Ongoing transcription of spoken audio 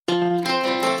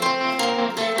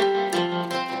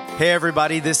Hey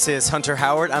everybody, this is Hunter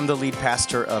Howard. I'm the lead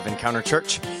pastor of Encounter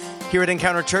Church. Here at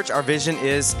Encounter Church, our vision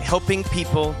is helping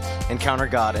people encounter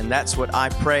God, and that's what I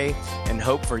pray and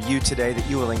hope for you today, that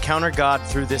you will encounter God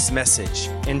through this message.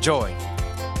 Enjoy.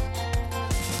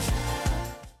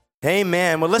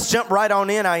 Amen. Well, let's jump right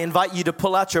on in. I invite you to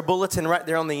pull out your bulletin right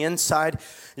there on the inside.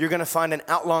 You're going to find an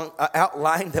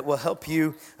outline that will help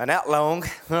you, all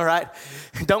right?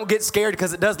 Don't get scared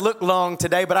because it does look long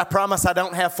today, but I promise I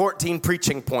don't have 14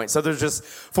 preaching points. So there's just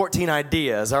 14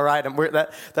 ideas, all right? And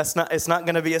it's not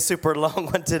going to be a super long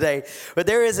one today. But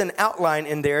there is an outline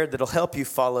in there that'll help you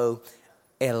follow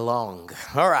along.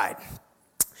 All right.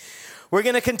 We're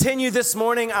going to continue this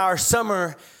morning our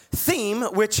summer theme,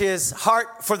 which is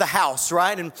Heart for the House,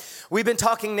 right? And we've been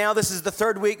talking now, this is the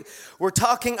third week, we're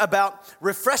talking about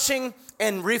refreshing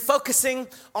and refocusing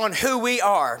on who we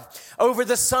are over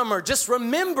the summer, just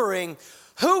remembering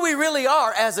who we really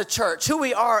are as a church, who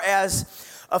we are as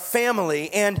a family.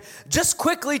 And just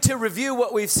quickly to review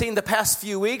what we've seen the past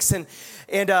few weeks, and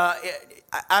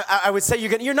I would say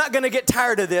you're not going to get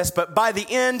tired of this, but by the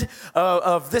end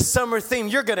of this summer theme,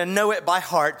 you're going to know it by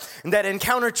heart. And that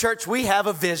Encounter Church, we have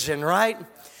a vision, right?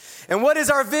 And what is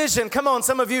our vision? Come on,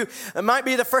 some of you, it might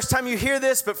be the first time you hear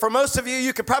this, but for most of you,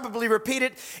 you could probably repeat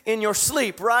it in your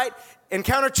sleep, right?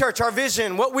 Encounter Church, our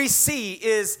vision, what we see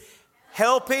is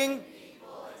helping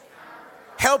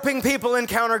people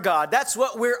encounter God. That's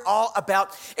what we're all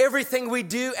about. Everything we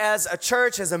do as a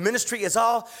church, as a ministry, is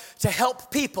all to help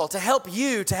people, to help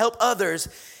you, to help others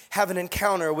have an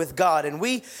encounter with God. And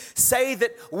we say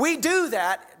that we do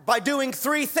that by doing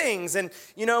three things. And,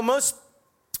 you know, most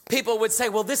people would say,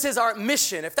 well, this is our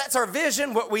mission. If that's our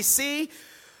vision, what we see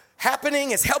happening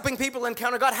is helping people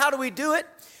encounter God. How do we do it?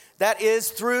 That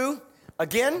is through,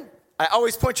 again, I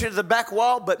always point you to the back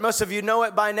wall, but most of you know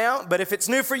it by now. But if it's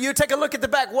new for you, take a look at the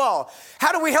back wall.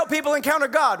 How do we help people encounter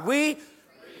God? We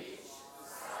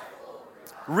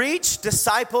reach,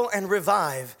 disciple, and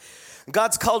revive.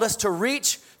 God's called us to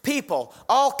reach people,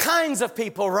 all kinds of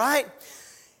people, right?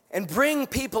 And bring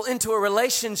people into a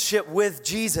relationship with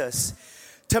Jesus.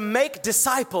 To make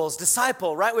disciple,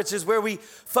 right? Which is where we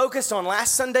focused on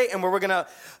last Sunday and where we're going to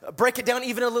break it down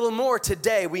even a little more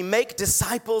today. We make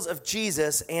disciples of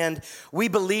Jesus, and we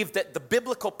believe that the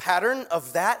biblical pattern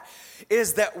of that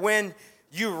is that when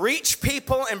you reach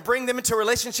people and bring them into a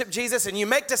relationship with Jesus and you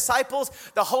make disciples,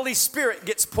 the Holy Spirit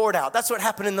gets poured out. That's what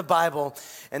happened in the Bible,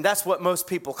 and that's what most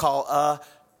people call a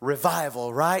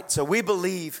revival, right? So we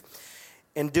believe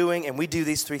in doing, and we do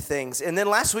these three things. And then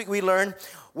last week we learned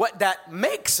what that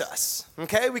makes us,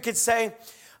 okay? We could say,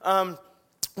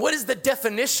 what is the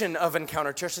definition of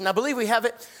Encounter Church? And I believe we have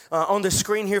it on the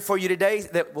screen here for you today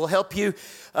that will help you.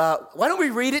 Why don't we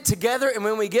read it together, and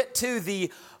when we get to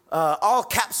the all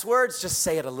caps words, just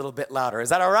say it a little bit louder.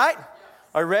 Is that all right?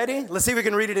 Are you ready? Let's see if we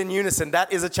can read it in unison.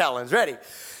 That is a challenge. Ready?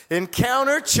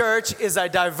 Encounter Church is a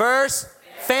diverse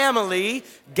family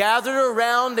gathered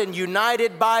around and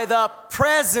united by the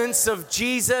presence of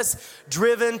Jesus,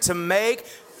 driven to make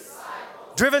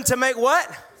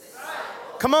what?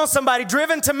 Come on, somebody.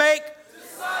 Driven to make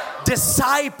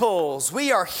disciples.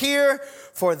 We are here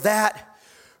for that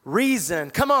reason.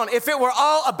 Come on. If it were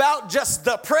all about just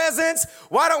the presence,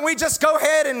 why don't we just go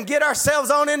ahead and get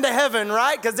ourselves on into heaven,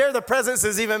 right? Because there the presence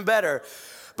is even better.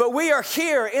 But we are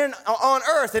here on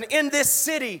earth and in this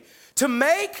city to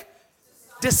make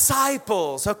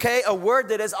disciples, okay? A word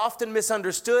that is often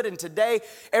misunderstood, and today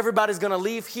everybody's going to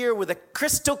leave here with a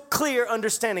crystal clear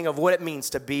understanding of what it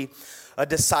means to be a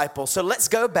disciple. So let's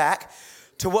go back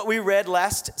to what we read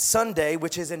last Sunday,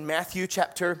 which is in Matthew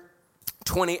chapter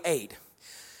 28.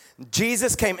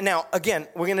 Jesus came. Now, again,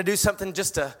 we're going to do something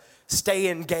just to stay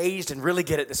engaged and really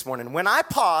get it this morning. When I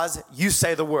pause, you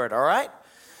say the word, all right?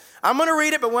 I'm going to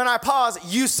read it, but when I pause,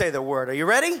 you say the word. Are you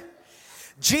ready?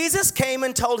 Jesus came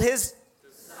and told his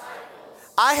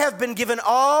I have been given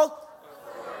all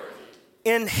authority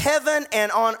in heaven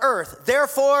and on earth.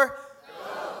 Therefore,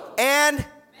 go and make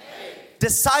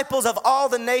disciples of all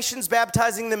the nations,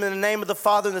 baptizing them in the name of the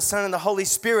Father and the Son and the Holy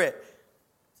Spirit.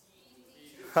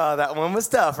 Oh, that one was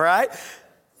tough, right?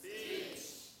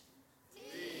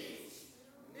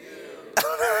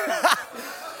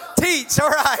 Teach, all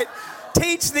right.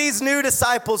 Teach these new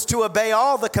disciples to obey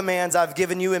all the commands I've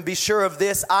given you, and be sure of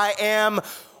this, I am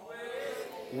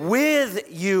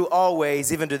with you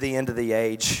always, even to the end of the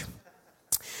age.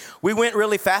 We went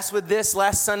really fast with this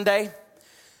last Sunday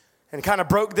and kind of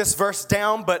broke this verse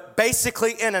down, but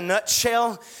basically in a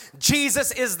nutshell,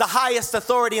 Jesus is the highest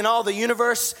authority in all the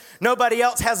universe. Nobody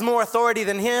else has more authority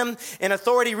than him, and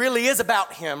authority really is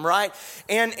about him, right?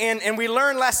 And we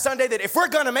learned last Sunday that if we're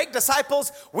going to make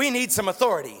disciples, we need some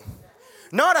authority.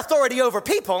 Not authority over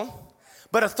people,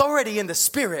 but authority in the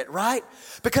spirit, right?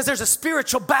 Because there's a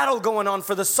spiritual battle going on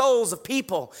for the souls of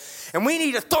people. And we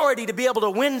need authority to be able to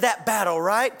win that battle,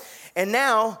 right? And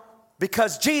now,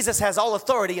 because Jesus has all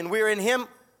authority and we're in him,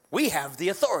 we have the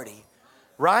authority,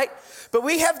 right? But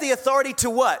we have the authority to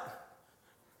what?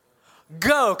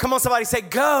 Go. Come on, somebody say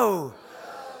go.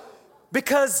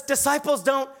 Because disciples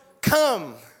don't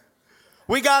come.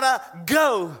 We gotta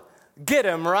go get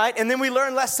them, right? And then we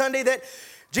learned last Sunday that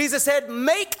Jesus said,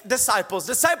 make disciples.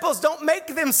 Disciples don't make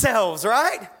themselves,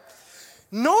 right?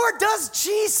 Nor does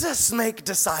Jesus make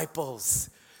disciples.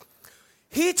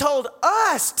 He told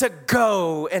us to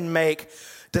go and make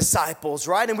disciples,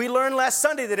 right? And we learned last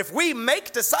Sunday that if we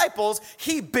make disciples,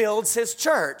 he builds his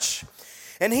church.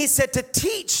 And he said to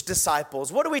teach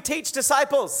disciples. What do we teach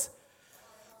disciples?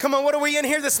 Come on, what are we in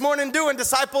here this morning doing,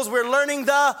 disciples? We're learning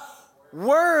the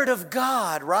Word of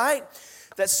God, right?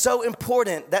 That's so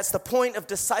important. That's the point of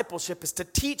discipleship, is to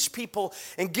teach people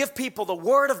and give people the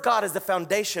Word of God as the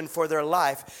foundation for their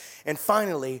life. And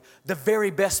finally, the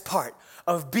very best part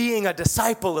of being a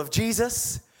disciple of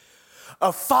Jesus,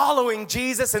 of following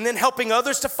Jesus and then helping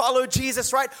others to follow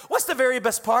Jesus, right? What's the very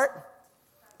best part?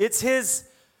 It's his,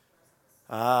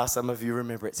 some of you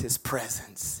remember, it's his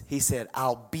presence. He said,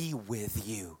 I'll be with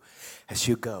you as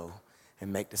you go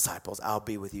and make disciples. I'll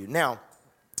be with you. Now,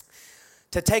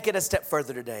 to take it a step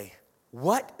further today,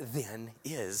 what then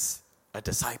is a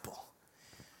disciple?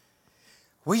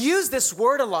 We use this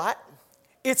word a lot.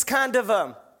 It's kind of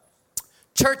a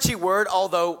churchy word,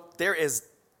 although there is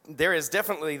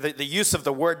definitely the use of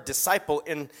the word disciple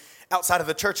in outside of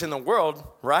the church in the world,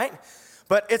 right?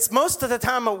 But it's most of the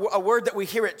time a word that we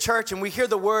hear at church, and we hear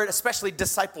the word, especially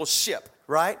discipleship,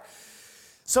 right?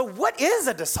 So what is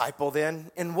a disciple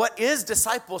then, and what is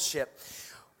discipleship?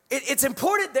 It's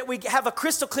important that we have a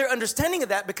crystal clear understanding of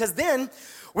that, because then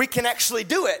we can actually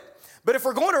do it. But if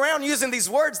we're going around using these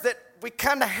words that we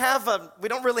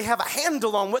don't really have a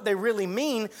handle on what they really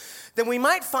mean, then we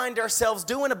might find ourselves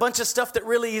doing a bunch of stuff that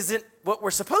really isn't what we're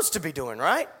supposed to be doing,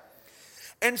 right?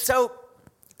 And so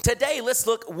today, let's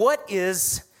look, what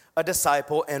is a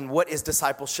disciple and what is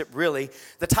discipleship really?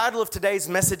 The title of today's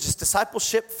message is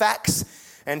Discipleship, Facts,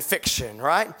 and Fiction,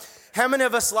 right? How many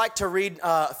of us like to read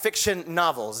fiction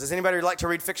novels? Does anybody like to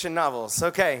read fiction novels?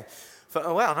 Okay.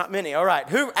 Well, not many. All right.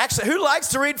 Who likes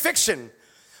to read fiction?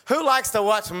 Who likes to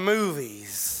watch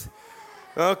movies?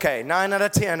 Okay, 9 out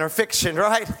of 10 are fiction,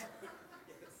 right?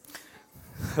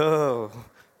 Oh,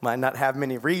 might not have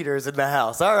many readers in the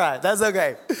house. All right, that's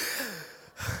okay.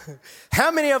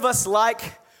 How many of us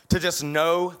like to just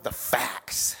know the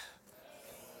facts?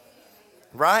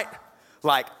 Right?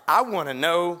 Like, I want to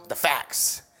know the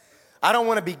facts. I don't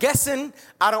want to be guessing.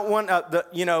 I don't want to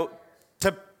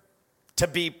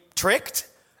be tricked.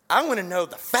 I want to know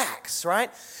the facts, right?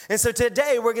 And so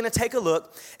today we're going to take a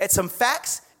look at some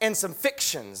facts and some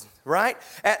fictions, right?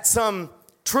 At some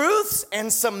truths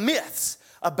and some myths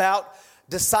about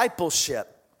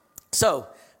discipleship. So,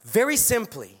 very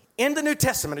simply, in the New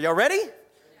Testament, are y'all ready?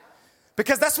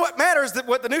 Because that's what matters,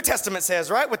 what the New Testament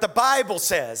says, right? What the Bible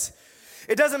says.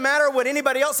 It doesn't matter what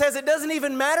anybody else says. It doesn't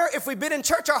even matter if we've been in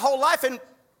church our whole life and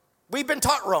we've been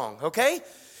taught wrong, okay?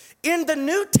 In the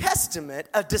New Testament,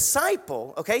 a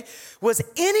disciple, okay, was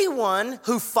anyone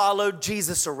who followed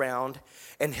Jesus around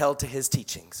and held to his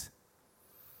teachings.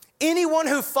 Anyone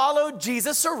who followed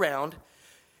Jesus around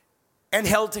and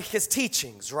held to his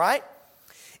teachings, right?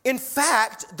 In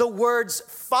fact, the words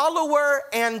follower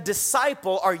and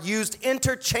disciple are used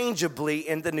interchangeably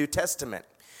in the New Testament.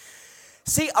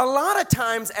 See, a lot of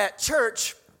times at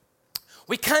church,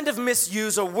 we kind of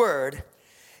misuse a word,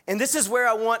 and this is where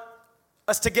I want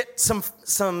us to get some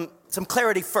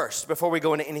clarity first before we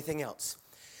go into anything else.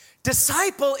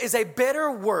 Disciple is a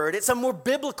better word. It's a more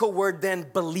biblical word than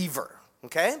believer,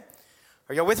 okay?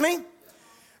 Are y'all with me?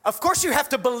 Of course you have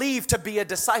to believe to be a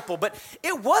disciple, but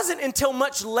it wasn't until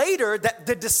much later that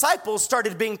the disciples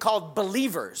started being called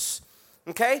believers,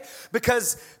 okay?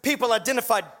 Because people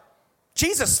identified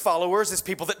Jesus followers as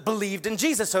people that believed in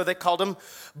Jesus, so they called them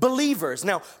believers.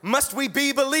 Now, must we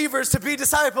be believers to be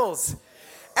disciples?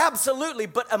 Absolutely,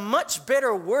 but a much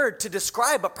better word to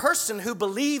describe a person who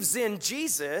believes in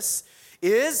Jesus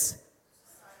is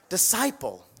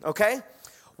disciple, okay?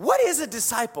 What is a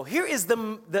disciple? Here is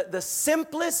the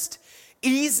simplest,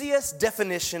 easiest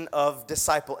definition of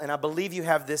disciple, and I believe you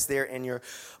have this there in your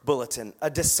bulletin. A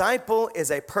disciple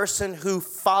is a person who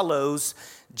follows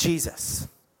Jesus.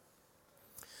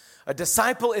 A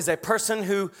disciple is a person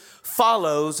who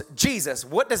follows Jesus.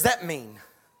 What does that mean?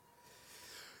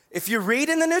 If you read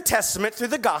in the New Testament through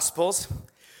the Gospels,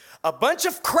 a bunch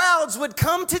of crowds would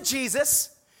come to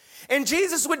Jesus And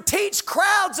Jesus would teach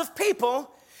crowds of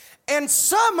people, and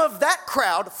some of that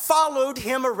crowd followed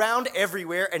him around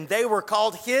everywhere, and they were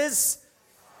called his.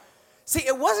 See,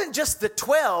 it wasn't just the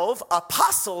 12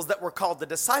 apostles that were called the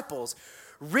disciples.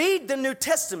 Read the New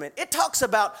Testament. It talks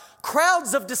about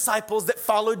crowds of disciples that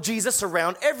followed Jesus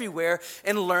around everywhere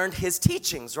and learned his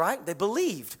teachings, right? They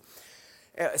believed.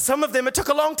 Some of them, it took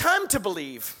a long time to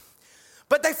believe.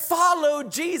 But they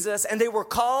followed Jesus and they were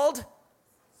called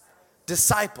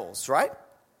disciples, right?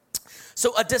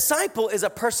 So a disciple is a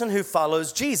person who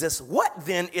follows Jesus. What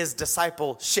then is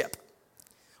discipleship?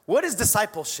 What is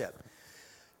discipleship?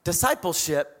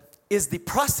 Discipleship is the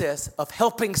process of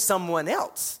helping someone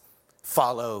else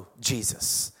follow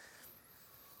Jesus.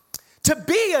 To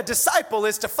be a disciple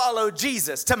is to follow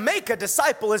Jesus. To make a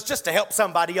disciple is just to help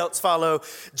somebody else follow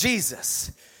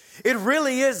Jesus. It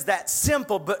really is that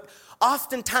simple, but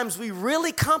oftentimes we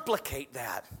really complicate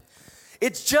that.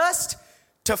 It's just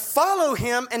to follow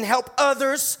him and help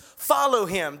others follow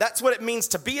him. That's what it means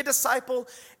to be a disciple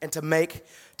and to make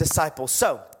disciples.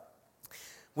 So,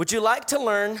 would you like to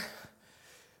learn?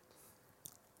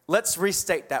 Let's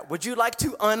restate that. Would you like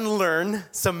to unlearn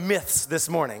some myths this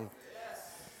morning? Yes.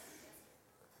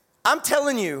 I'm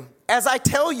telling you, as I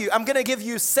tell you, I'm going to give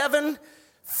you 7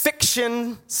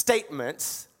 fiction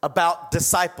statements about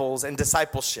disciples and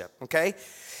discipleship, okay?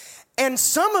 And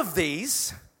some of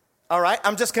these, all right,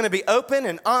 I'm just going to be open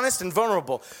and honest and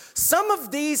vulnerable. Some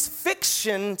of these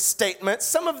fiction statements,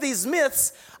 some of these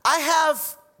myths, I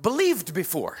have believed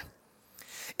before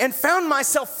and found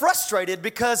myself frustrated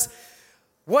because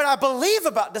what I believe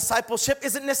about discipleship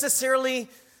isn't necessarily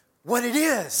what it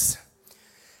is.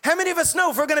 How many of us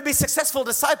know if we're going to be successful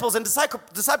disciples and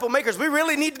disciple makers, we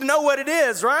really need to know what it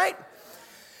is, right?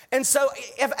 And so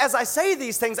as I say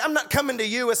these things, I'm not coming to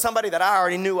you as somebody that I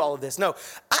already knew all of this. No,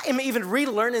 I am even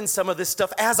relearning some of this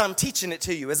stuff as I'm teaching it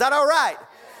to you. Is that all right?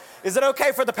 Is it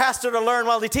okay for the pastor to learn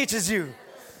while he teaches you?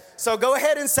 So go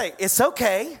ahead and say, it's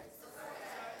okay.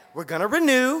 We're going to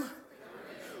renew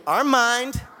our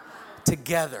mind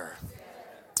together.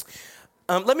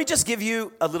 Let me just give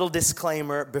you a little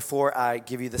disclaimer before I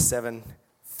give you the 7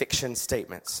 fiction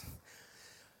statements.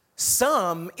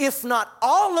 Some, if not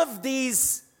all of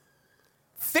these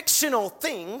fictional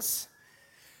things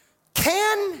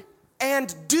can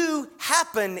and do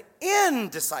happen in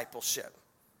discipleship,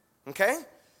 okay?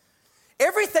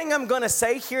 Everything I'm going to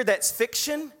say here that's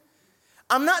fiction,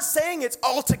 I'm not saying it's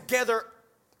altogether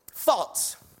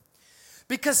false.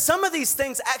 Because some of these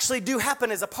things actually do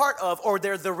happen as a part of, or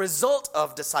they're the result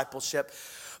of discipleship.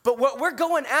 But what we're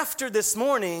going after this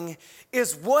morning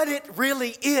is what it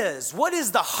really is. What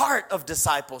is the heart of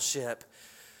discipleship?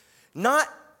 Not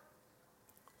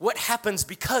what happens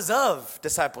because of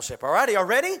discipleship. All right, are you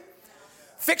ready?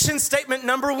 Fiction statement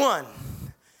number 1.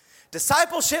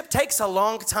 Discipleship takes a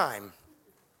long time.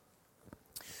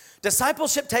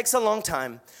 Discipleship takes a long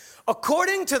time.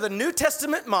 According to the New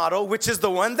Testament model, which is the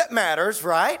one that matters,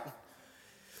 right?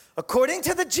 According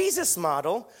to the Jesus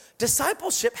model,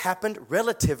 discipleship happened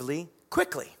relatively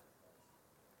quickly.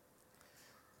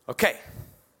 Okay.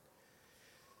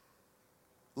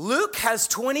 Luke has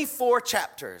 24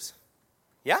 chapters.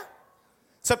 Yeah?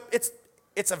 So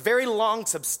it's a very long,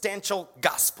 substantial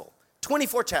gospel.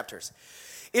 24 chapters.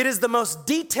 It is the most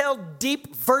detailed,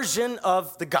 deep version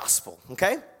of the gospel,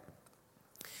 okay?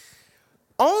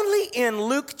 Only in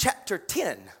Luke chapter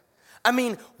 10, I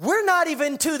mean, we're not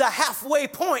even to the halfway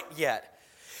point yet.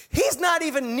 He's not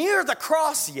even near the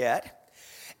cross yet.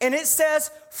 And it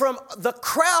says from the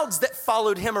crowds that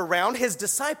followed him around, his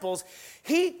disciples,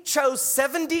 he chose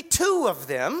 72 of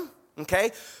them,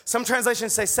 okay? Some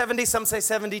translations say 70, some say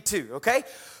 72, okay?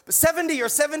 But 70 or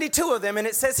 72 of them, and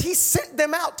it says he sent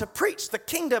them out to preach the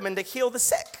kingdom and to heal the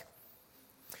sick.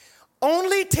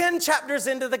 Only 10 chapters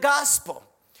into the gospel.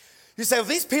 You say, well,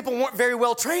 these people weren't very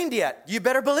well trained yet. You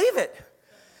better believe it.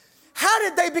 How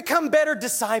did they become better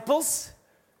disciples?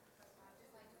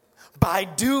 By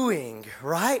doing,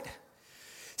 right?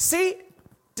 See,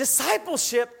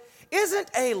 discipleship isn't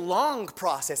a long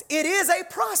process. It is a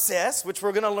process, which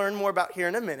we're going to learn more about here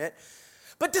in a minute.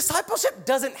 But discipleship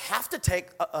doesn't have to take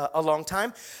a long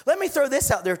time. Let me throw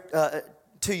this out there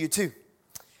to you too.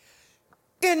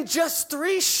 In just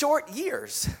 3 short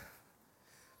years,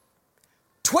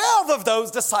 12 of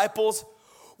those disciples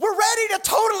were ready to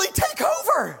totally take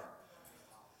over.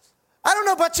 I don't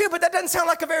know about you, but that doesn't sound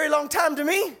like a very long time to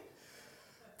me.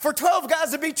 For 12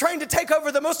 guys to be trained to take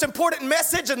over the most important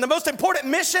message and the most important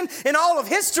mission in all of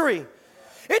history.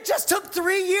 It just took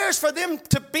 3 years for them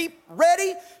to be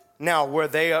ready. Now, were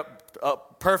they a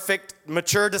perfect,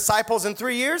 mature disciples in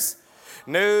 3 years?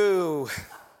 No.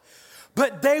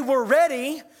 But they were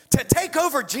ready to take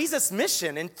over Jesus'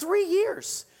 mission in 3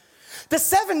 years. The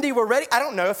 70 were ready. I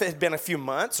don't know if it had been a few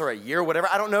months or a year or whatever.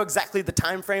 I don't know exactly the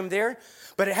time frame there,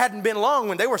 but it hadn't been long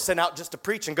when they were sent out just to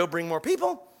preach and go bring more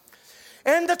people.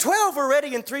 And the 12 were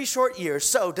ready in 3 short years.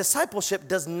 So discipleship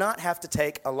does not have to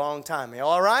take a long time. Are you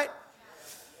all right?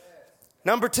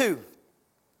 Number 2,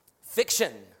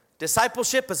 fiction.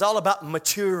 Discipleship is all about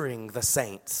maturing the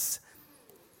saints.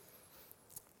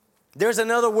 There's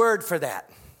another word for that.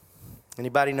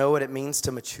 Anybody know what it means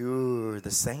to mature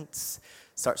the saints?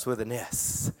 Starts with an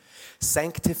S.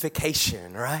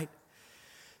 Sanctification, right?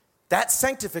 That's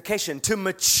sanctification. To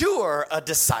mature a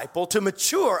disciple, to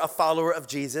mature a follower of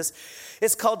Jesus,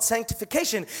 is called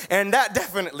sanctification. And that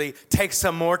definitely takes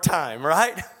some more time,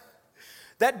 right?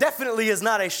 That definitely is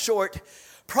not a short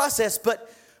process.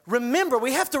 But remember,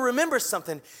 we have to remember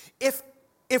something. If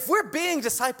we're being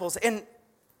disciples, and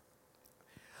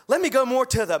let me go more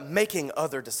to the making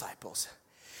other disciples.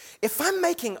 If I'm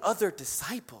making other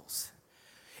disciples,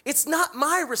 it's not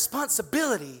my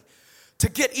responsibility to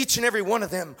get each and every one of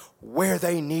them where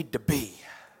they need to be.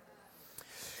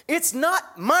 It's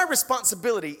not my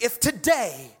responsibility if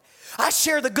today I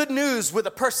share the good news with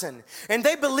a person and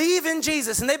they believe in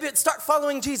Jesus and they start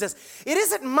following Jesus. It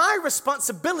isn't my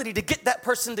responsibility to get that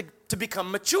person to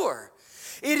become mature.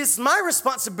 It is my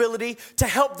responsibility to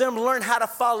help them learn how to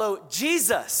follow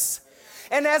Jesus.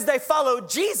 And as they follow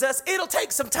Jesus, it'll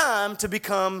take some time to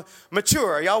become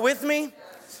mature. Are y'all with me?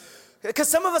 Because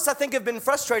some of us, I think, have been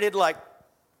frustrated. Like,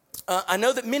 I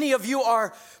know that many of you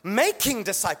are making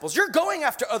disciples. You're going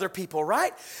after other people,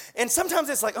 right? And sometimes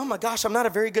it's like, oh my gosh, I'm not a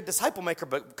very good disciple maker,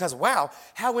 but because, wow,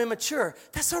 how immature.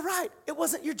 That's all right. It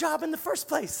wasn't your job in the first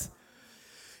place.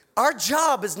 Our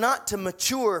job is not to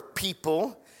mature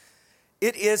people.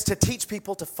 It is to teach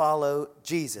people to follow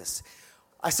Jesus.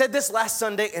 I said this last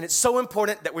Sunday, and it's so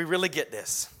important that we really get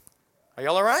this. Are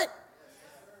y'all all right?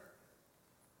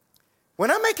 When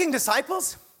I'm making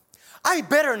disciples, I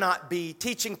better not be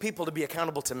teaching people to be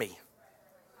accountable to me.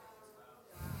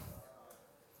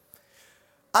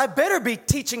 I better be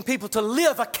teaching people to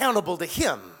live accountable to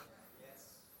Him.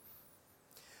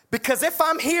 Because if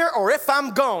I'm here or if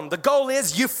I'm gone, the goal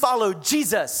is you follow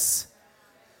Jesus.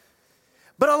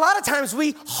 But a lot of times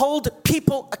we hold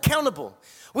people accountable.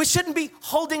 We shouldn't be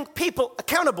holding people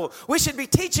accountable. We should be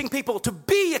teaching people to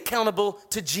be accountable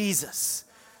to Jesus.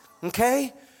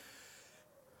 Okay?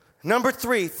 Number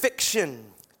 3, fiction.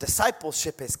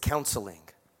 Discipleship is counseling.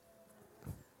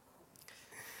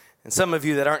 And some of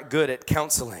you that aren't good at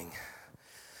counseling,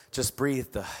 just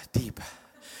breathe the deep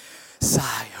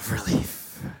sigh of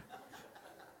relief.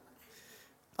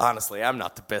 Honestly, I'm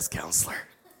not the best counselor.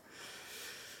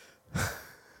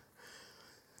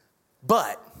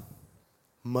 But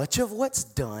much of what's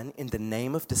done in the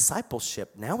name of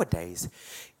discipleship nowadays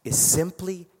is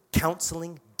simply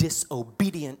counseling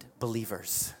disobedient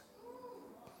believers.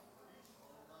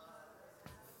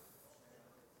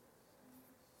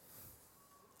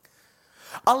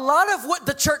 A lot of what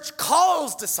the church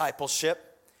calls discipleship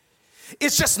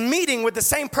is just meeting with the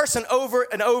same person over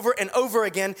and over and over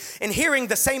again and hearing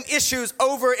the same issues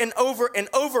over and over and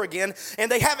over again,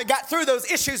 and they haven't got through those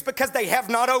issues because they have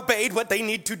not obeyed what they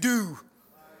need to do.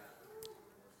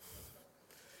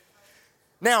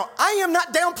 Now, I am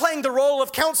not downplaying the role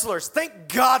of counselors. Thank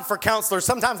God for counselors.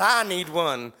 Sometimes I need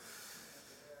one.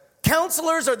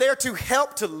 Counselors are there to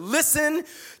help, to listen,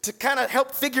 to kind of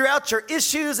help figure out your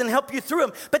issues and help you through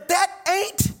them. But that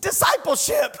ain't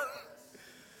discipleship.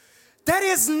 That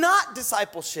is not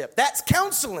discipleship. That's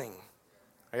counseling.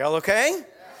 Are y'all okay?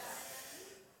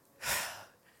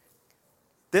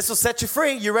 This will set you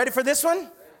free. You ready for this one?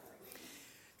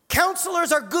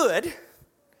 Counselors are good,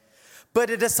 but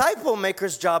a disciple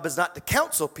maker's job is not to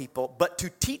counsel people, but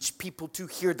to teach people to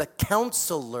hear the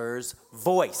counselor's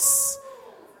voice.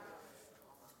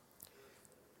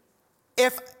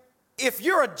 If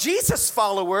you're a Jesus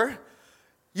follower,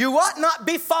 you ought not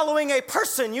be following a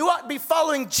person. You ought to be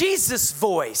following Jesus'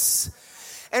 voice.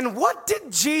 And what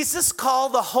did Jesus call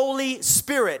the Holy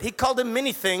Spirit? He called him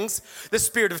many things. The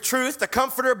Spirit of truth, the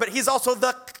comforter, but he's also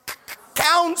the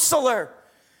counselor.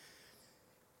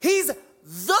 He's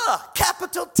the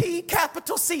capital T,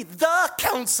 capital C, the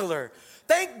counselor.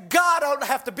 Thank God I don't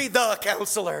have to be the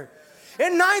counselor.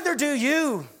 And neither do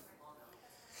you.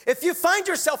 If you find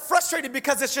yourself frustrated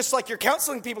because it's just like you're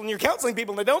counseling people and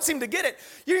they don't seem to get it,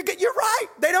 you're right.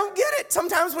 They don't get it.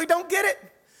 Sometimes we don't get it.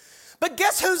 But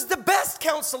guess who's the best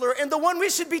counselor and the one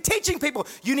we should be teaching people?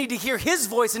 You need to hear his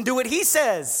voice and do what he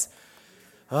says.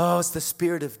 Oh, it's the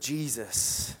Spirit of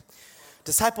Jesus.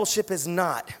 Discipleship is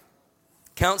not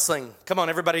counseling. Come on,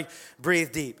 everybody,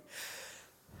 breathe deep.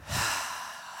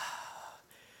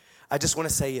 I just want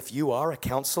to say, if you are a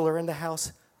counselor in the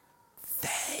house,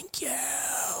 thank you.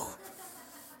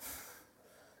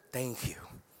 Thank you.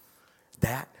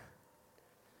 That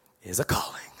is a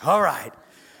calling. All right.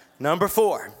 Number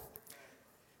 4,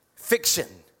 fiction.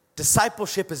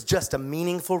 Discipleship is just a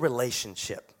meaningful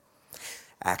relationship.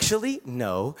 Actually,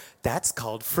 no, that's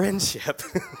called friendship.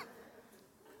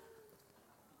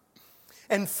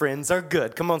 And friends are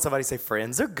good. Come on, somebody say,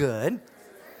 friends are good.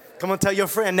 Come on, tell your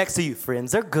friend next to you,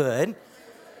 friends are good.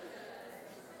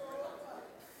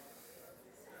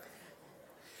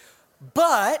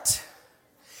 But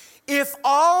if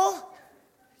all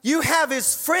you have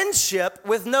is friendship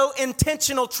with no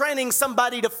intentional training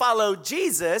somebody to follow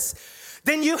Jesus,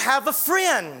 then you have a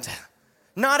friend,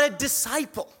 not a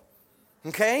disciple.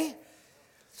 Okay?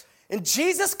 And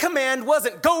Jesus' command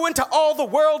wasn't go into all the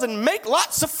world and make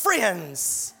lots of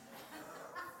friends.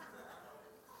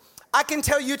 I can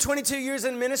tell you 22 years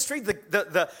in ministry,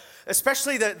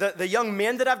 especially the young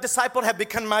men that I've discipled have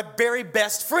become my very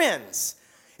best friends.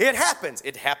 It happens.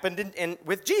 It happened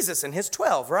with Jesus and his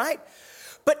 12, right?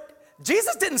 But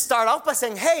Jesus didn't start off by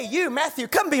saying, hey, you, Matthew,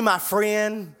 come be my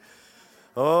friend.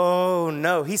 Oh,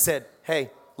 no. He said,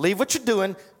 hey, leave what you're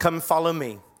doing, come follow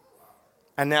me.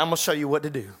 And now I'm going to show you what to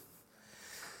do.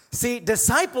 See,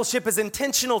 discipleship is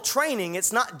intentional training.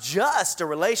 It's not just a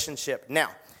relationship. Now,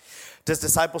 does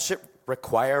discipleship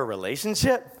require a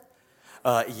relationship?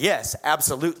 Yes,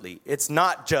 absolutely. It's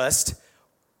not just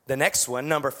the next one,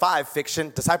 number 5,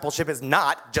 fiction. Discipleship is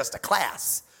not just a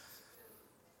class.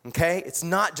 Okay? It's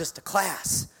not just a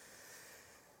class.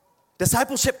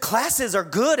 Discipleship classes are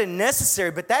good and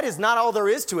necessary, but that is not all there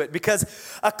is to it, because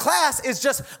a class is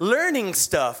just learning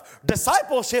stuff.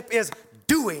 Discipleship is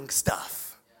doing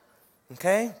stuff.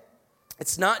 Okay?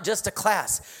 It's not just a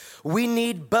class. We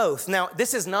need both. Now,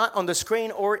 this is not on the screen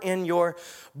or in your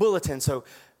bulletin, so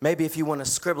maybe if you want to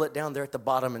scribble it down there at the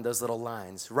bottom in those little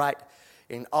lines, write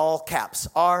in all caps,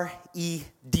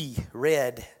 R-E-D,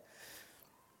 red.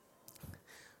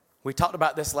 We talked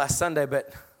about this last Sunday,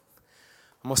 but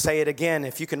I'm going to say it again.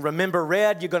 If you can remember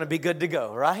red, you're going to be good to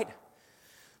go, right?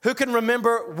 Who can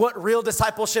remember what real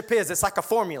discipleship is? It's like a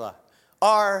formula.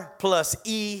 R plus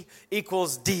E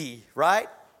equals D, right?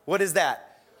 What is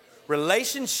that?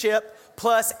 Relationship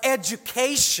plus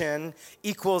education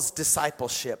equals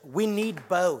discipleship. We need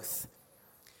both.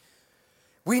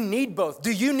 We need both.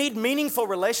 Do you need meaningful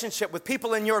relationship with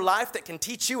people in your life that can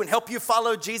teach you and help you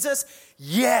follow Jesus?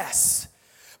 Yes.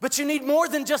 But you need more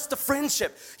than just a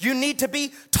friendship. You need to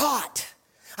be taught.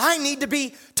 I need to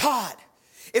be taught.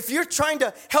 If you're trying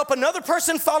to help another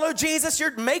person follow Jesus,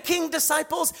 you're making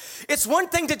disciples. It's one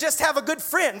thing to just have a good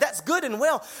friend. That's good and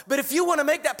well. But if you want to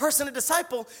make that person a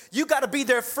disciple, you got to be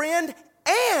their friend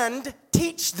and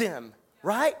teach them,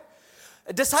 right?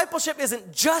 Discipleship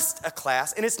isn't just a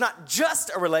class, and it's not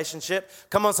just a relationship.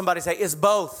 Come on, somebody say, it's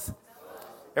both.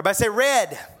 Everybody say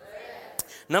red.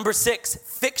 Number 6,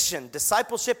 fiction.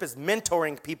 Discipleship is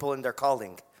mentoring people in their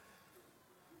calling.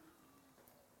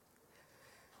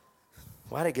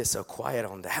 Why'd it get so quiet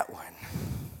on that one?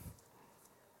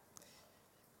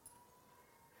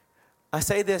 I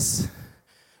say this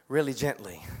really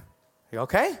gently. You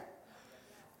okay?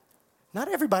 Not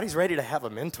everybody's ready to have a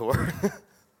mentor.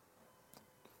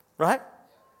 Right?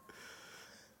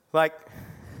 Like,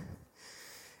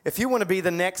 if you want to be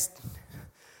the next,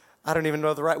 I don't even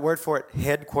know the right word for it,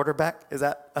 head quarterback, is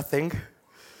that a thing?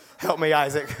 Help me,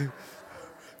 Isaac.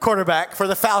 Quarterback for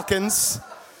the Falcons.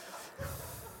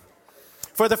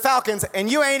 For the Falcons,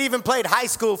 and you ain't even played high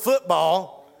school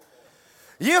football,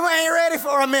 you ain't ready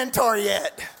for a mentor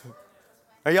yet.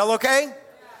 Are y'all okay?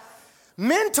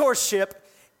 Mentorship,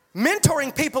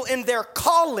 mentoring people in their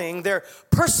calling, their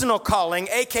personal calling,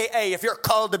 AKA if you're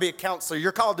called to be a counselor,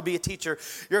 you're called to be a teacher,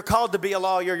 you're called to be a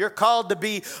lawyer, you're called to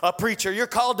be a preacher, you're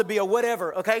called to be a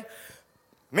whatever, okay?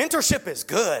 Mentorship is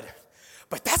good,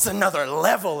 but that's another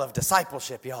level of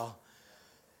discipleship, y'all.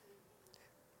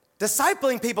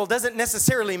 Discipling people doesn't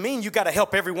necessarily mean you got to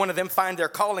help every one of them find their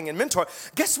calling and mentor.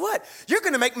 Guess what? You're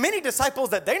going to make many disciples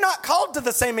that they're not called to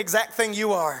the same exact thing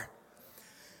you are.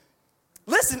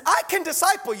 Listen, I can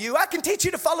disciple you. I can teach you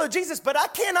to follow Jesus, but I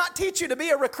cannot teach you to be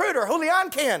a recruiter.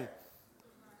 Julian can.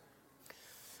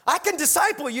 I can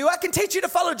disciple you. I can teach you to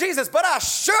follow Jesus, but I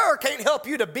sure can't help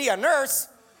you to be a nurse.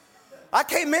 I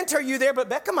can't mentor you there, but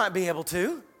Becca might be able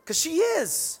to, because she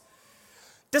is.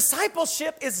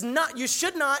 Discipleship is not, you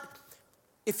should not,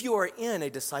 if you are in a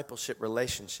discipleship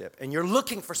relationship and you're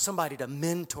looking for somebody to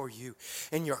mentor you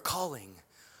in your calling,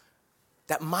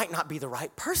 that might not be the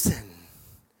right person.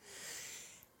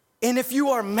 And if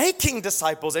you are making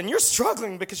disciples and you're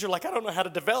struggling because you're like, I don't know how to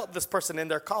develop this person in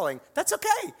their calling, that's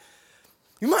okay.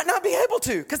 You might not be able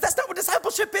to, because that's not what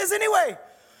discipleship is anyway.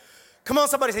 Come on,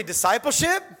 somebody say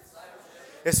discipleship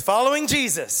is following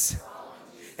Jesus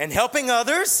and helping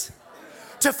others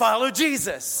to follow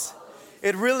Jesus.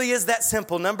 It really is that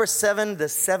simple. Number 7, the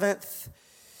 7th.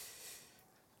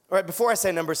 All right, before I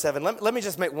say number 7, let me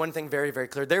just make one thing very, very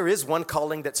clear. There is one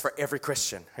calling that's for every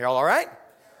Christian. Are y'all all right?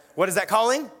 What is that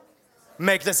calling?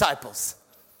 Make disciples.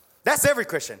 That's every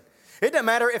Christian. It doesn't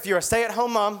matter if you're a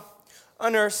stay-at-home mom, a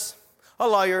nurse, a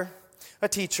lawyer, a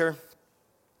teacher,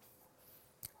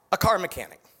 a car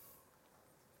mechanic.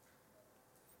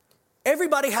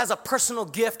 Everybody has a personal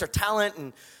gift or talent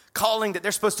and calling that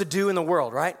they're supposed to do in the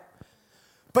world, right?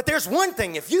 But there's one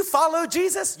thing. If you follow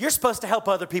Jesus, you're supposed to help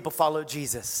other people follow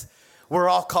Jesus. We're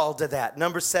all called to that.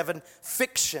 Number 7,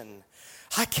 fiction.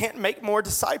 I can't make more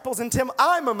disciples until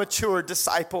I'm a mature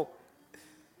disciple.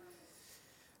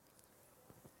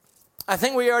 I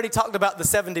think we already talked about the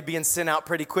 70 being sent out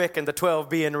pretty quick and the 12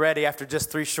 being ready after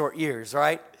just 3 short years,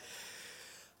 right?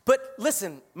 But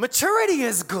listen, maturity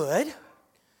is good.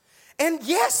 And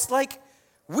yes,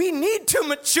 we need to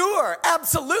mature,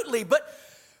 absolutely. But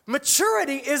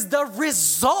maturity is the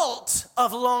result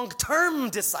of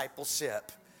long-term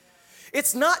discipleship.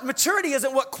 Maturity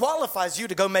isn't what qualifies you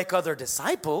to go make other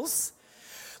disciples.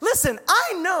 Listen,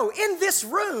 I know in this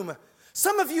room,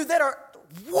 some of you that are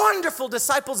wonderful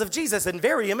disciples of Jesus and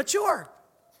very immature.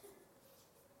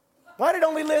 Why did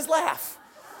only Liz laugh?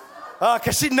 Oh,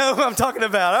 because she knows who I'm talking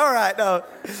about. All right, no,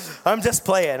 I'm just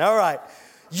playing. All right.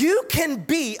 You can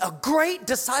be a great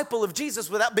disciple of Jesus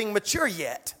without being mature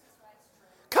yet.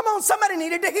 Come on, somebody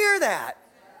needed to hear that.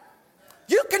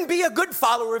 You can be a good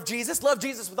follower of Jesus, love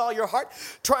Jesus with all your heart,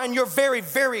 trying your very,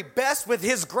 very best with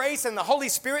His grace and the Holy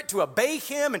Spirit to obey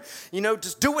Him and,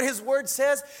 just do what His Word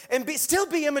says and still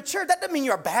be immature. That doesn't mean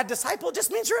you're a bad disciple. It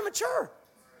just means you're immature.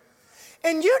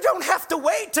 And you don't have to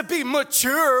wait to be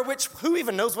mature, which who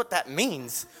even knows what that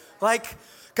means?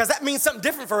 Because that means something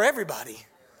different for everybody.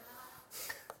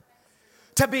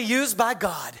 To be used by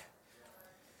God.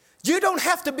 You don't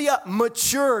have to be a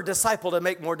mature disciple to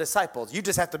make more disciples. You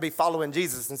just have to be following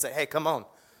Jesus and say, hey, come on,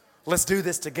 let's do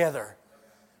this together,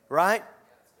 right?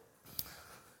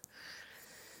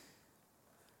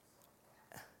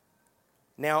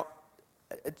 Now,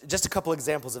 just a couple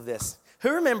examples of this. Who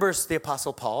remembers the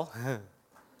Apostle Paul?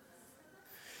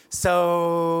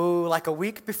 So, a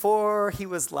week before, he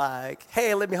was like,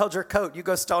 hey, let me hold your coat. You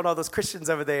go stone all those Christians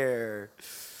over there.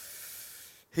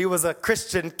 He was a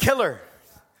Christian killer.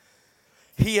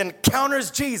 He encounters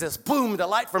Jesus. Boom, the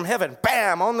light from heaven.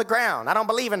 Bam, on the ground. I don't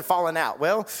believe in falling out.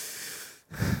 Well,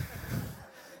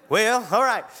 all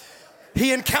right.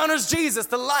 He encounters Jesus,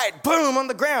 the light. Boom, on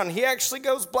the ground. He actually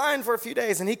goes blind for a few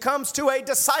days. And he comes to a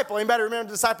disciple. Anybody remember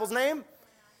the disciple's name?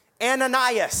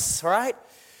 Ananias, right?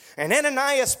 And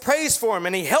Ananias prays for him.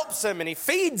 And he helps him. And he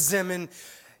feeds him. And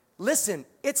listen,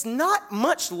 it's not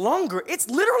much longer. It's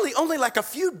literally only a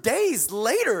few days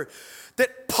later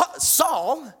that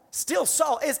Saul,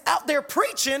 is out there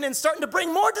preaching and starting to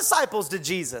bring more disciples to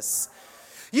Jesus.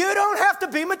 You don't have to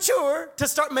be mature to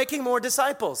start making more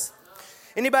disciples.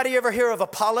 Anybody ever hear of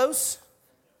Apollos?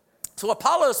 So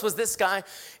Apollos was this guy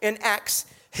in Acts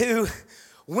who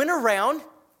went around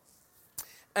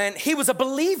and he was a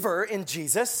believer in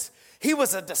Jesus. He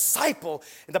was a disciple.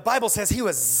 And the Bible says he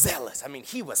was zealous.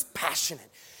 He was passionate.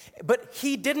 But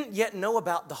he didn't yet know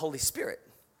about the Holy Spirit.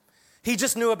 He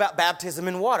just knew about baptism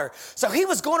in water. So he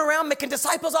was going around making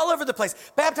disciples all over the place,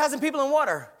 baptizing people in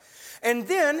water. And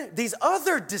then these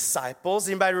other disciples,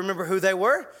 anybody remember who they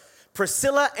were?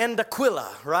 Priscilla and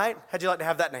Aquila, right? How'd you like to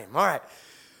have that name? All right.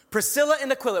 Priscilla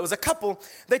and Aquila. It was a couple.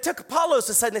 They took Apollos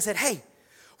aside and they said, hey,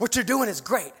 what you're doing is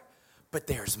great, but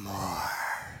there's more.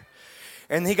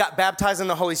 And he got baptized in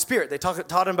the Holy Spirit. They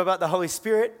taught him about the Holy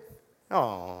Spirit.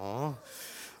 Oh,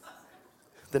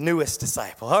 the newest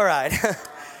disciple. All right.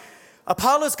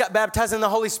 Apollos got baptized in the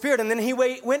Holy Spirit, and then he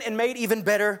went and made even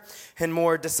better and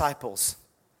more disciples.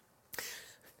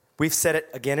 We've said it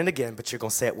again and again, but you're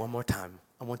going to say it one more time.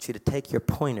 I want you to take your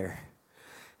pointer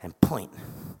and point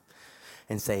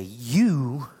and say,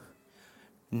 you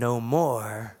know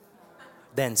more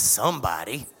than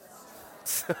somebody.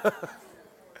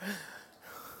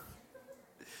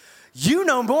 You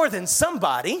know more than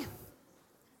somebody.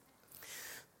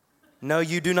 No,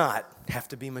 you do not have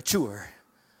to be mature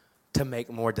to make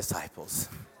more disciples.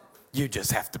 You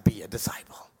just have to be a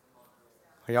disciple.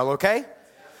 Are y'all okay?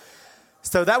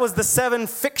 So that was the 7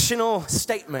 fictional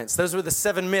statements. Those were the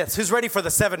 7 myths. Who's ready for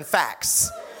the 7 facts?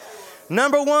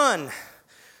 Number 1,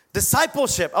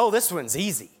 discipleship. Oh, this one's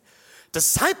easy.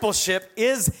 Discipleship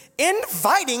is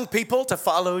inviting people to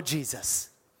follow Jesus.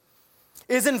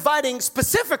 is inviting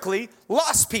specifically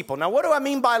lost people. Now, what do I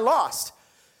mean by lost?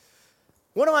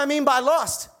 What do I mean by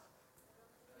lost?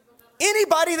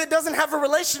 Anybody that doesn't have a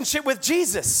relationship with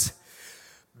Jesus.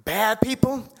 Bad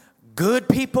people, good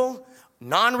people,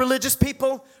 non-religious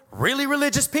people, really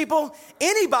religious people.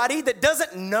 Anybody that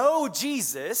doesn't know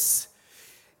Jesus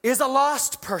is a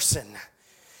lost person.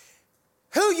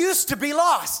 Who used to be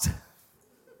lost?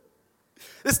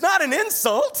 It's not an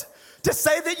insult to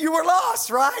say that you were lost,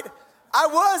 right? I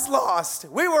was lost.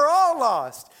 We were all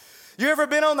lost. You ever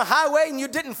been on the highway and you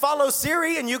didn't follow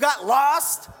Siri and you got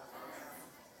lost?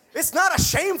 It's not a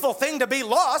shameful thing to be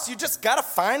lost. You just got to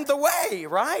find the way,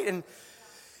 right?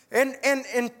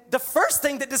 And the first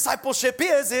thing that discipleship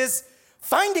is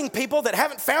finding people that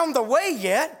haven't found the way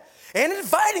yet and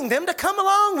inviting them to come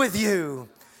along with you.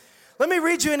 Let me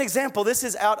read you an example. This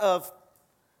is out of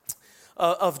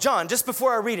John. Just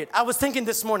before I read it, I was thinking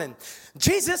this morning,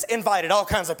 Jesus invited all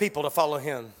kinds of people to follow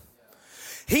him.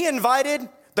 He invited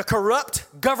the corrupt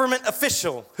government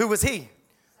official. Who was he?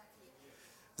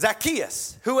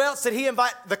 Zacchaeus. Who else did he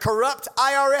invite? The corrupt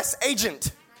IRS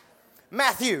agent,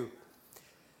 Matthew.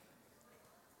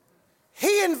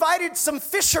 He invited some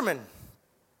fishermen.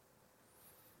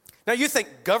 Now you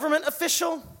think government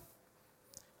official?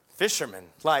 Fishermen.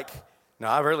 Like, no,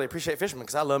 I really appreciate fishermen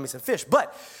because I love me some fish.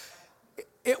 But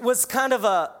it was kind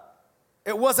of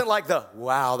it wasn't like the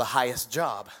highest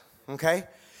job, okay?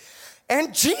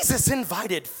 And Jesus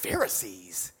invited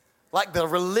Pharisees, like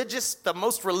the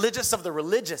most religious of the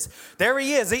religious. There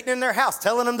he is, eating in their house,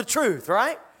 telling them the truth,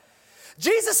 right?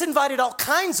 Jesus invited all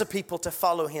kinds of people to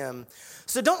follow him.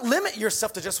 So don't limit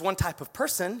yourself to just one type of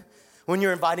person when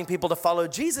you're inviting people to follow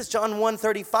Jesus. John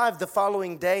 1:35, the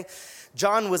following day,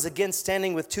 John was again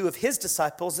standing with two of his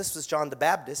disciples. This was John the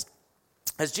Baptist.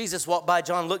 As Jesus walked by,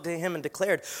 John looked at him and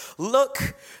declared,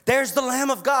 "Look, there's the Lamb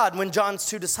of God." When John's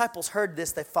two disciples heard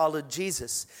this, they followed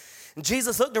Jesus. And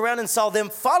Jesus looked around and saw them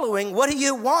following. "What do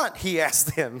you want?" he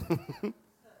asked them.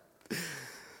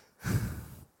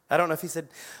 I don't know if he said,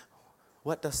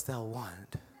 "What dost thou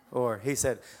want?" Or he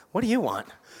said, "What do you want?"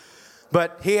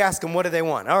 But he asked them, what do they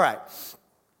want? All right.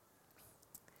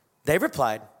 They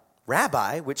replied,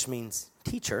 "Rabbi," which means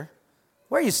teacher,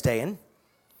 "where are you staying?"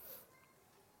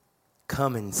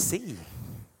 "Come and see,"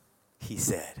 he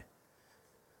said.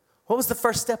 What was the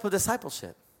first step of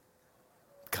discipleship?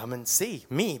 Come and see.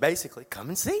 Me, basically. Come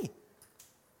and see.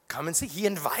 Come and see. He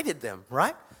invited them,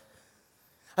 right?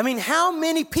 I mean, how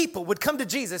many people would come to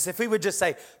Jesus if we would just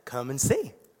say, "Come and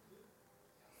see"?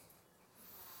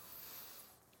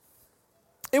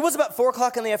 It was about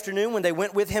 4:00 in the afternoon when they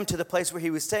went with him to the place where he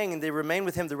was staying, and they remained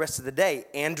with him the rest of the day.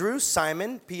 Andrew,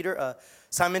 Simon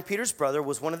Peter's brother,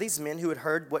 was one of these men who had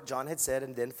heard what John had said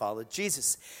and then followed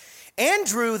Jesus.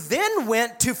 Andrew then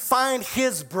went to find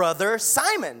his brother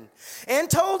Simon and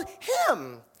told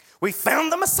him, "We found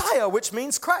the Messiah," which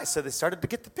means Christ. So they started to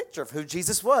get the picture of who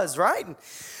Jesus was, right? And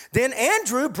then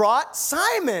Andrew brought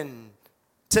Simon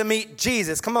to meet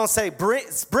Jesus. Come on, say,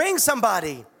 bring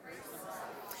somebody.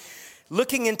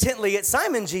 Looking intently at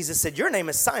Simon, Jesus said, "Your name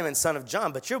is Simon, son of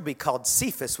John, but you'll be called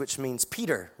Cephas," which means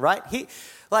Peter, right?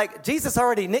 Jesus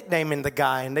already nicknaming the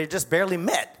guy, and they just barely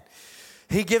met.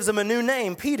 He gives him a new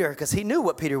name, Peter, because he knew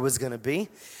what Peter was going to be.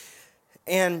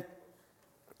 And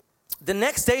the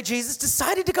next day, Jesus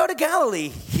decided to go to Galilee.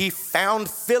 He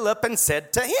found Philip and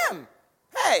said to him,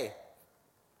 "Hey,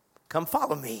 come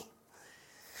follow me."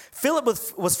 Philip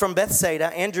was from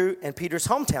Bethsaida, Andrew and Peter's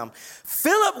hometown.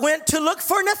 Philip went to look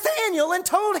for Nathanael and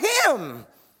told him,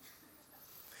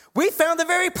 "We found the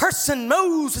very person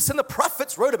Moses and the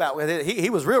prophets wrote about."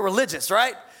 He was real religious,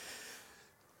 right?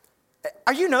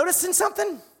 Are you noticing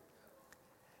something?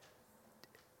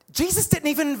 Jesus didn't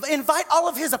even invite all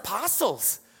of his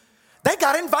apostles. They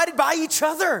got invited by each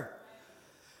other.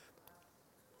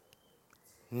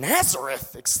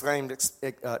 "Nazareth," exclaimed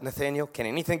Nathanael. "Can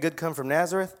anything good come from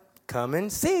Nazareth?" "Come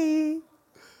and see."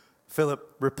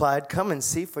 Philip replied, "Come and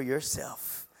see for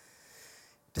yourself."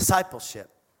 Discipleship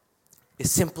is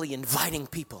simply inviting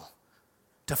people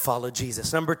to follow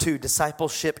Jesus. Number 2,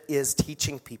 discipleship is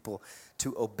teaching people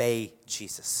to obey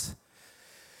Jesus.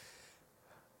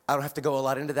 I don't have to go a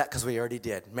lot into that because we already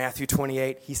did. Matthew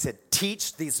 28, he said,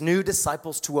 "Teach these new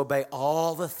disciples to obey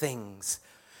all the things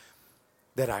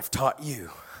that I've taught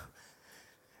you."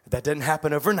 That didn't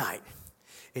happen overnight.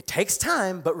 It takes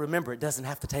time, but remember, it doesn't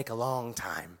have to take a long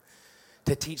time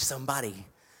to teach somebody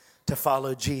to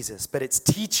follow Jesus. But it's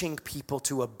teaching people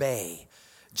to obey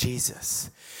Jesus.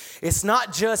 It's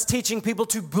not just teaching people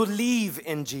to believe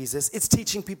in Jesus. It's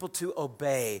teaching people to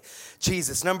obey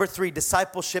Jesus. Number 3,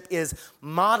 discipleship is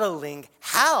modeling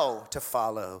how to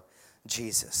follow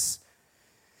Jesus.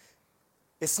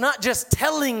 It's not just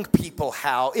telling people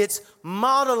how, it's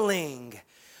modeling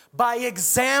by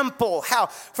example. How?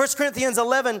 1 Corinthians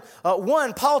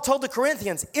 11:1, Paul told the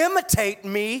Corinthians, imitate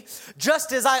me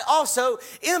just as I also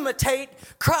imitate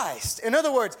Christ. In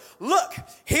other words, look,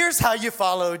 here's how you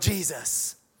follow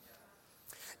Jesus.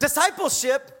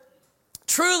 Discipleship,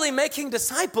 truly making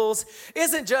disciples,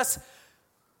 isn't just,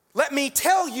 let me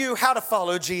tell you how to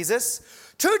follow Jesus.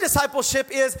 True discipleship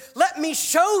is, let me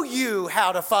show you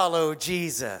how to follow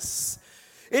Jesus.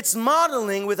 It's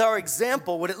modeling with our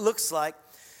example what it looks like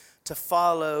to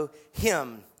follow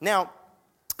him. Now,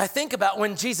 I think about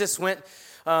when Jesus went,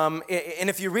 and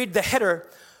if you read the header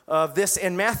of this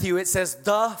in Matthew, it says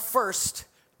the first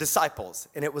disciples,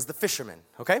 and it was the fishermen,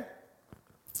 okay?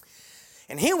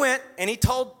 And he went and he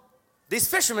told these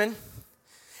fishermen,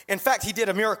 in fact, he did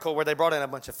a miracle where they brought in a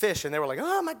bunch of fish, and they were like,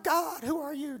 oh my God, who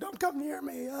are you? Don't come near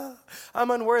me.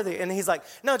 I'm unworthy. And he's like,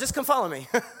 no, just come follow me.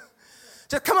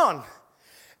 Just come on.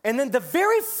 And then the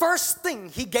very first thing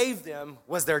he gave them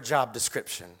was their job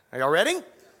description. Are y'all ready?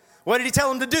 What did he tell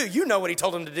them to do? You know what he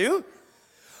told them to do.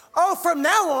 Oh, from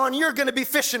now on, you're going to be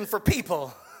fishing for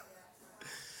people.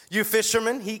 You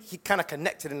fishermen, he kind of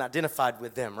connected and identified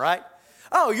with them, right?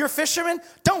 Oh, you're fishermen?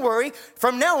 Don't worry.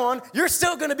 From now on, you're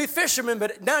still going to be fishermen,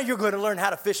 but now you're going to learn how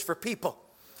to fish for people.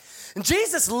 And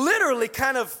Jesus literally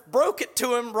kind of broke it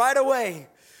to him right away.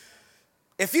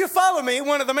 If you follow me,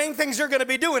 one of the main things you're going to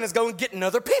be doing is going getting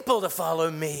other people to follow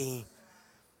me.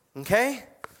 Okay?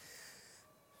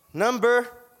 Number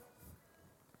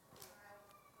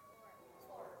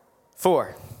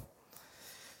 4.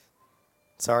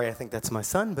 Sorry, I think that's my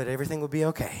son, but everything will be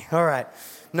okay. All right.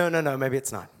 No, maybe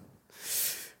it's not.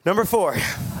 Number 4.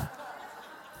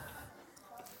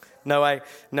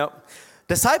 No.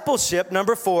 Discipleship,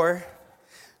 number 4.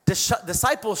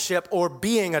 Discipleship, or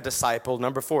being a disciple,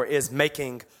 number 4, is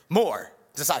making more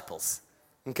disciples.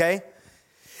 Okay?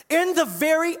 In the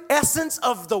very essence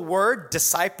of the word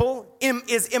disciple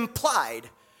is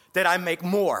implied that I make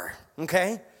more.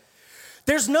 Okay?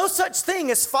 There's no such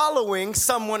thing as following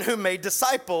someone who made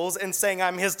disciples and saying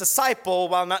I'm his disciple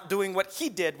while not doing what he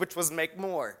did, which was make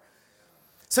more.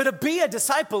 So to be a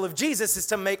disciple of Jesus is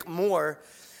to make more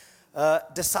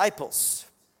disciples.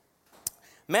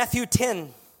 Matthew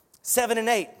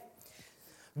 10:7-8.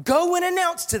 Go and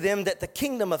announce to them that the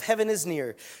kingdom of heaven is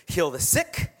near. Heal the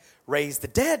sick, raise the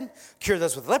dead, cure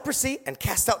those with leprosy, and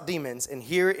cast out demons. And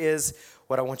here is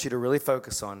what I want you to really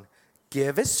focus on.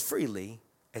 Give as freely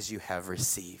as you have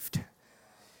received.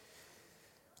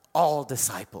 All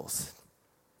disciples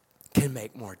can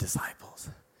make more disciples.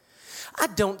 I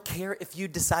don't care if you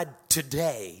decide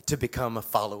today to become a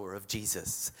follower of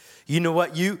Jesus. You know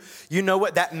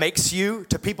what that makes you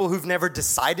to people who've never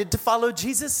decided to follow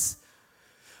Jesus?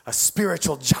 A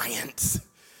spiritual giant.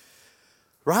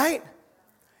 Right?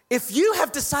 If you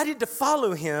have decided to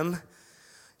follow him,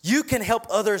 you can help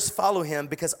others follow him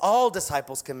because all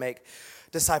disciples can make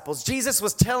disciples. Jesus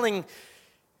was telling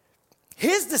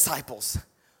his disciples,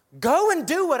 go and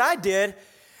do what I did.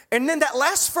 And then that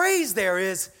last phrase there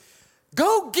is,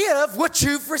 go give what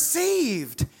you've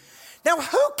received. Now,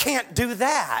 who can't do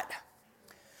that?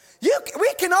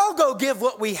 We can all go give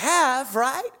what we have,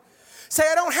 right? Say,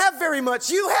 I don't have very much.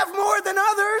 You have more than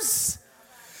others.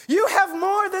 You have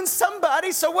more than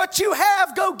somebody, so what you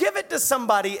have, go give it to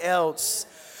somebody else.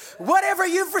 Whatever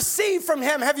you've received from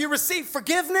him, have you received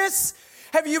forgiveness?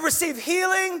 Have you received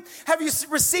healing? Have you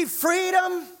received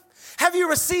freedom? Have you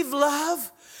received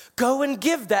love? Go and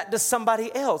give that to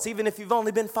somebody else, even if you've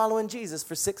only been following Jesus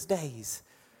for 6 days.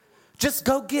 Just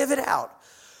go give it out.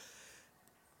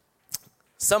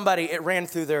 It ran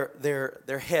through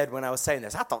their head when I was saying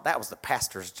this. I thought that was the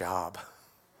pastor's job.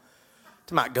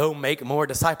 To might go make more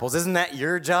disciples. Isn't that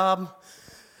your job?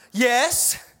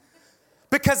 Yes,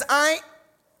 because I,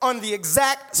 on the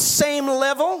exact same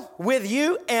level with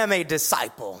you, am a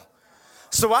disciple.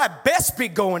 So I best be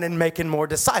going and making more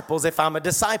disciples if I'm a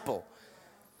disciple.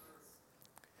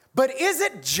 But is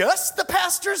it just the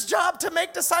pastor's job to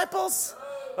make disciples?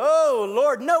 Oh,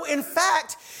 Lord, no. In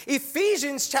fact,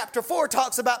 Ephesians chapter 4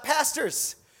 talks about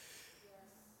pastors.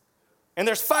 And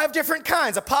there's 5 different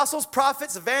kinds: apostles,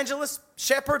 prophets, evangelists,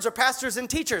 shepherds, or pastors and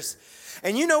teachers.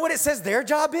 And you know what it says their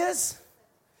job is?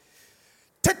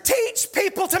 To teach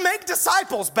people to make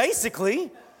disciples,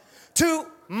 basically. To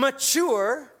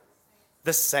mature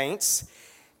the saints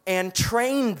and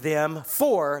train them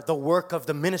for the work of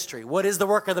the ministry. What is the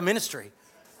work of the ministry?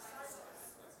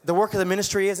 The work of the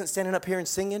ministry isn't standing up here and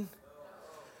singing.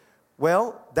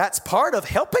 Well, that's part of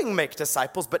helping make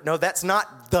disciples, but no, that's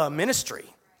not the ministry.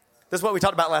 This is what we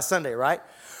talked about last Sunday, right?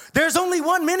 There's only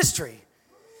one ministry,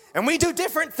 and we do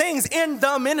different things in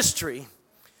the ministry.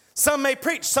 Some may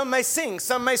preach, some may sing,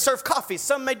 some may serve coffee,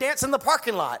 some may dance in the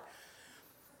parking lot.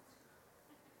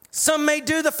 Some may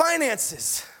do the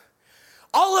finances.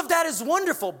 All of that is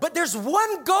wonderful, but there's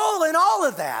one goal in all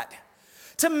of that: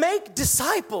 to make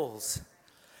disciples.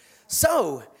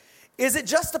 So, is it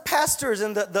just the pastors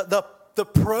and the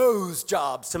pros'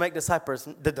 jobs to make disciples?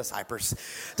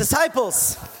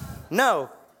 Disciples.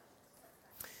 No.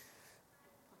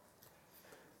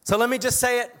 So let me just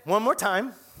say it one more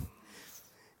time.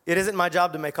 It isn't my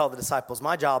job to make all the disciples.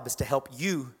 My job is to help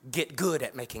you get good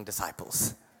at making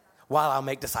disciples, while I'll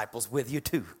make disciples with you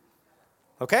too.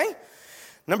 Okay?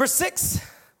 Number 6,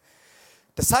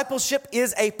 discipleship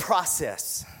is a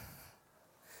process.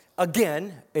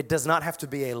 Again, it does not have to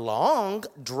be a long,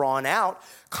 drawn-out,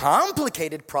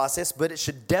 complicated process, but it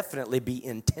should definitely be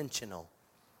intentional.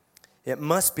 It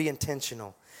must be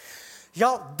intentional.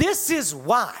 Y'all, this is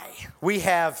why we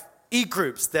have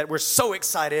e-groups that we're so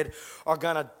excited are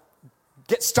going to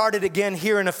get started again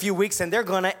here in a few weeks, and they're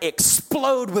going to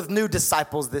explode with new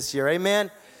disciples this year.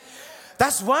 Amen?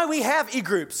 That's why we have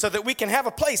e-groups, so that we can have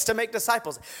a place to make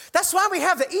disciples. That's why we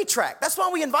have the e-track. That's why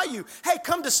we invite you. Hey,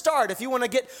 come to Start if you want to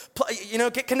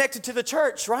get connected to the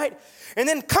church, right? And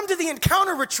then come to the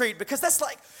Encounter Retreat, because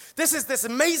this is this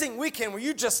amazing weekend where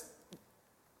you just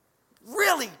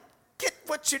really get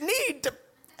what you need to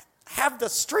have the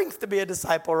strength to be a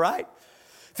disciple, right?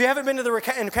 If you haven't been to the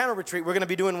Encounter Retreat, we're going to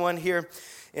be doing one here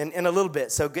in a little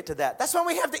bit, so get to that. That's why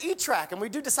we have the e-track, and we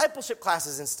do discipleship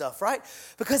classes and stuff, right?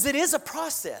 Because it is a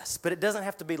process, but it doesn't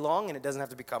have to be long, and it doesn't have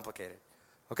to be complicated.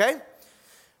 Okay?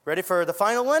 Ready for the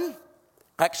final one?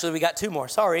 Actually, we got 2 more.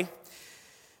 Sorry.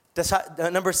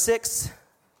 Number 6,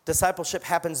 discipleship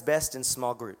happens best in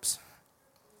small groups.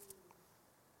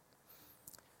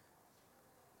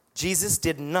 Jesus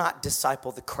did not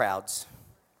disciple the crowds,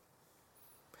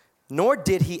 nor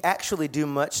did he actually do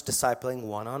much discipling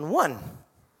one-on-one.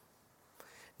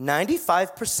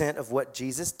 95% of what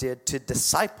Jesus did to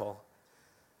disciple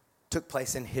took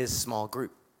place in his small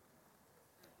group.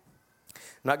 I'm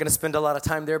not going to spend a lot of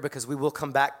time there because we will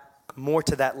come back more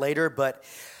to that later, but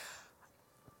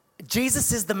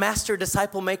Jesus is the master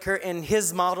disciple maker, and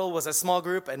his model was a small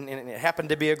group, and it happened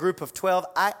to be a group of 12.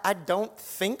 I don't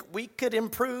think we could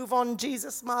improve on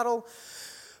Jesus' model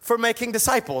for making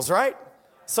disciples, right?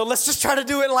 So let's just try to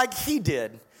do it like he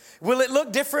did. Will it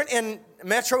look different in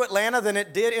Metro Atlanta than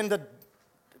it did in the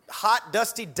hot,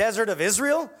 dusty desert of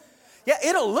Israel? Yeah,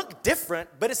 it'll look different,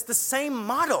 but it's the same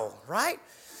model, right?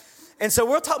 And so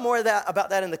we'll talk more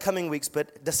about that in the coming weeks,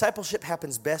 but discipleship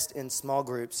happens best in small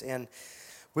groups, and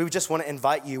we just want to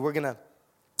invite you. We're going to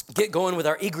get going with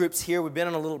our e-groups here. We've been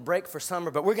on a little break for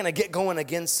summer, but we're going to get going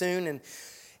again soon. And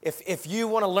if you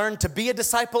want to learn to be a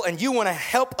disciple and you want to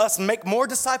help us make more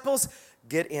disciples,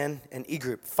 get in an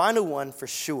e-group. Final one for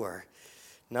sure.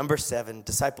 Number 7,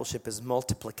 discipleship is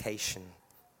multiplication.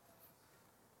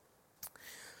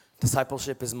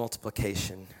 Discipleship is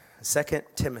multiplication. 2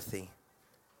 Timothy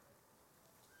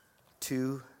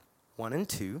 2, 1 and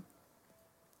 2.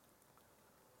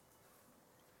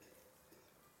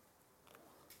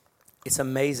 It's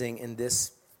amazing in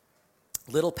this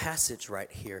little passage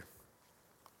right here.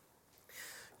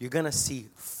 You're going to see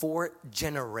 4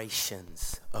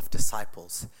 generations of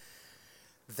disciples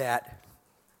that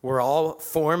were all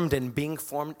formed and being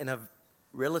formed in a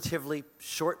relatively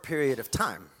short period of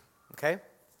time, okay?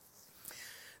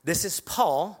 This is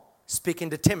Paul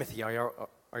speaking to Timothy. Are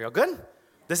y'all good?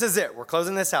 This is it. We're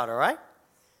closing this out, all right?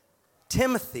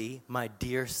 Timothy, my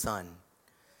dear son,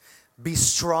 be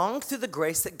strong through the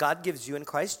grace that God gives you in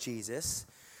Christ Jesus,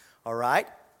 all right?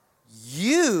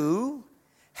 You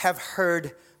have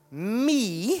heard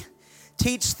me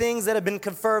teach things that have been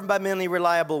confirmed by many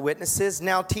reliable witnesses.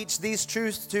 Now teach these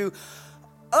truths to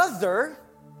other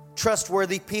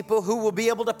trustworthy people who will be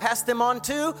able to pass them on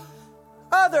to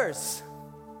others.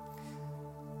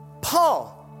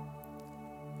 Paul,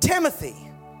 Timothy,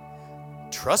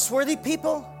 trustworthy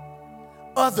people,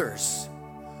 others.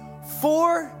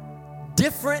 4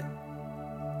 different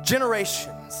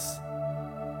generations.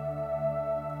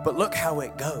 But look how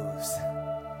it goes.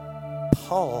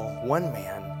 Paul, one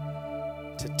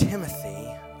man, to Timothy,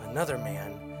 another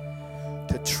man,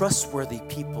 to trustworthy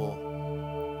people,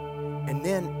 and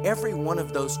then every one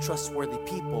of those trustworthy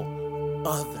people,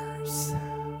 others.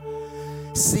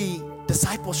 See,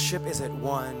 discipleship is at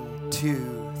 1,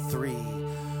 2, 3,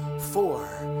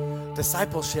 4.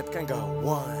 Discipleship can go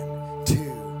 1,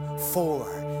 2,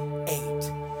 4,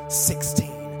 8,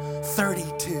 16,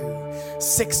 32,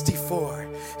 64.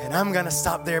 And I'm going to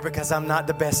stop there because I'm not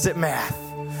the best at math.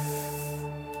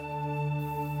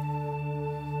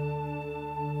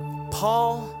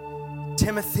 Paul,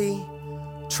 Timothy,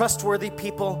 trustworthy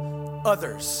people,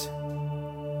 others.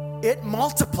 It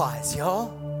multiplies,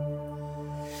 y'all.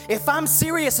 If I'm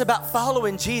serious about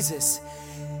following Jesus,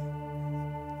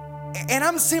 and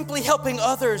I'm simply helping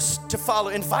others to follow,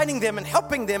 inviting them and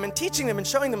helping them and teaching them and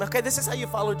showing them, okay, this is how you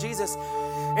follow Jesus.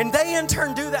 And they in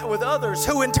turn do that with others,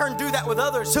 who in turn do that with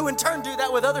others, who in turn do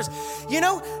that with others. You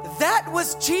know, that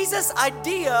was Jesus'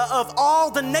 idea of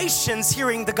all the nations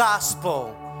hearing the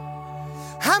gospel.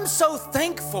 I'm so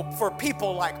thankful for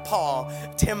people like Paul,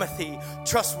 Timothy,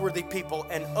 trustworthy people,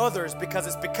 and others, because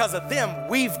it's because of them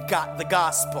we've got the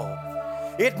gospel.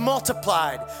 It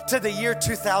multiplied to the year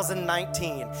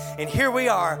 2019. And here we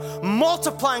are,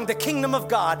 multiplying the kingdom of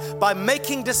God by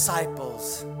making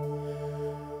disciples.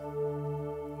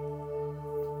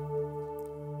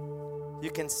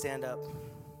 You can stand up.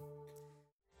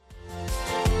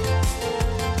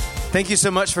 Thank you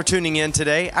so much for tuning in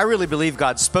today. I really believe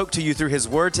God spoke to you through His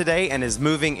Word today and is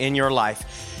moving in your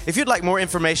life. If you'd like more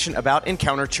information about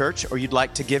Encounter Church, or you'd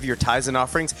like to give your tithes and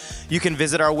offerings, you can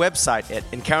visit our website at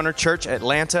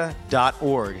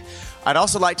encounterchurchatlanta.org. I'd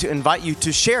also like to invite you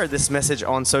to share this message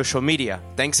on social media.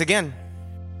 Thanks again.